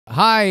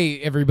Hi,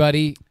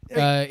 everybody.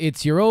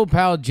 It's your old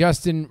pal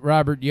Justin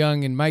Robert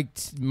Young and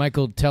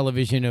Michael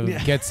Television of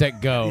Get Set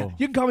Go. Yeah.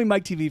 You can call me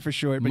Mike TV for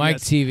short. But Mike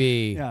yes.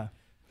 TV. Yeah.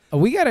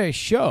 We got a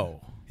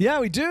show. Yeah,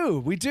 we do.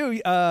 We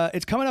do.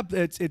 It's coming up.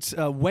 It's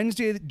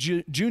Wednesday,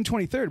 June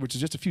 23rd, which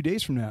is just a few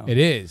days from now. It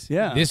is.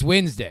 Yeah. This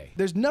Wednesday.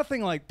 There's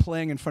nothing like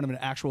playing in front of an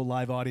actual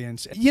live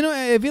audience. You know,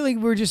 I feel like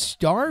we're just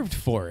starved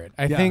for it.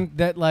 I think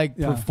that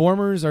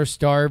performers are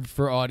starved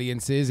for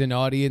audiences and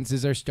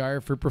audiences are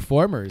starved for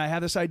performers. I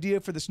have this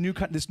idea for this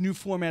new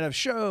format of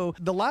show.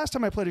 The last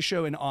time I played a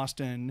show in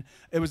Austin,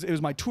 it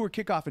was my tour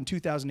kickoff in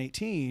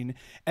 2018,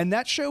 and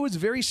that show was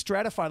very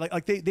stratified.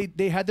 Like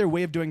they had their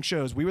way of doing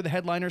shows. We were the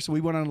headliner, so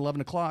we went on at 11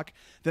 o'clock.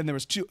 Then there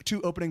was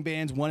two opening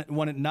bands,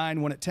 one at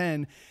 9, one at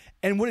 10.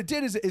 And what it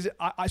did is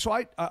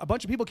a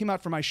bunch of people came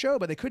out for my show,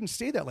 but they couldn't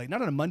stay that late,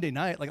 not on a Monday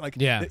night.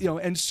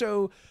 And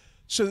so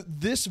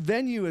this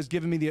venue has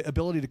given me the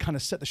ability to kind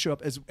of set the show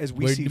up as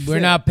we see fit.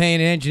 We're not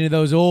paying attention to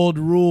those old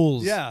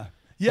rules. Yeah.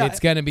 Yeah,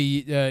 it's gonna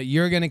be.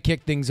 You're gonna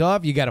kick things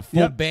off. You got a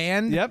full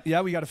band. Yep,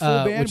 yeah, we got a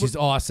full band, which is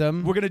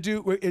awesome. We're gonna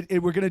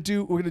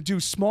do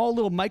small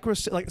little micro.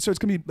 So it's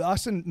gonna be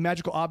us and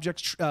Magical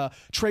Objects.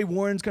 Trey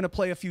Warren's gonna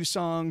play a few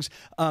songs.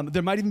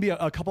 There might even be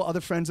a couple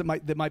other friends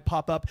that might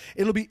pop up.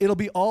 It'll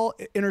be all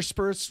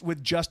interspersed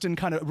with Justin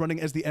kind of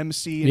running as the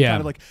MC and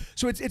kind of like.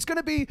 So it's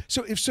gonna be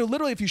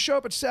literally if you show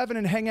up at 7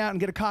 and hang out and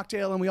get a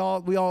cocktail and we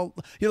all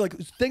like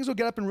things will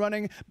get up and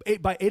running.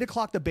 By 8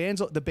 o'clock the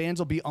bands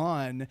will be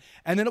on,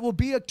 and then it will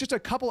be just a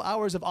couple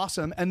hours of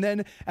awesome, and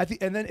then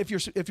if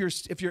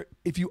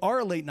you are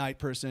a late night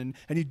person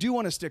and you do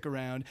want to stick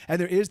around and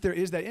there is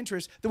that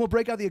interest, then we'll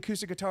break out the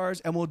acoustic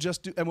guitars and we'll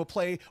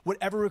play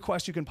whatever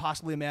request you can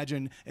possibly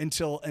imagine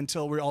until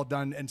we're all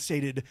done and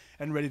sated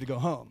and ready to go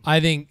home.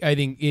 I think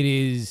it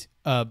is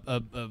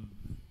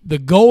the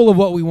goal of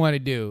what we want to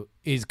do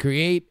is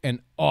create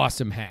an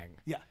awesome hang.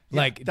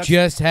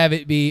 Just have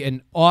it be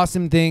an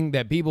awesome thing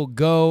that people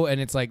go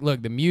and it's like,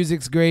 look, the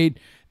music's great,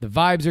 the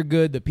vibes are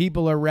good, the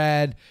people are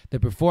rad, the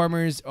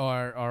performers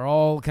are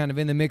all kind of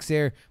in the mix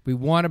there. We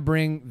want to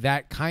bring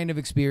that kind of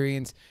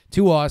experience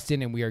to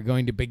Austin, and we are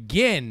going to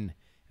begin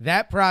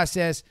that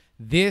process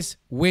this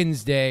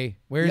Wednesday.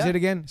 Where is it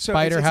again?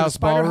 Spider House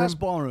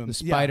Ballroom. The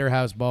Spider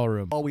House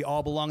Ballroom. We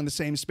all belong in the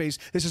same space.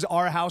 This is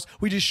our house.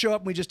 We just show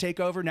up and we just take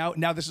over. Now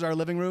this is our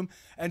living room.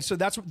 And so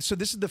this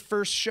is the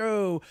first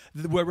show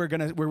where we're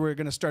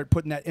gonna start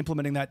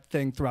implementing that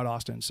thing throughout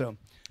Austin. So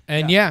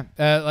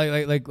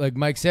like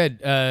Mike said,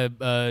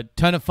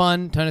 ton of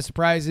fun, ton of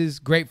surprises,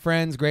 great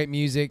friends, great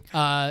music.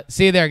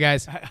 See you there,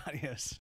 guys. Adios.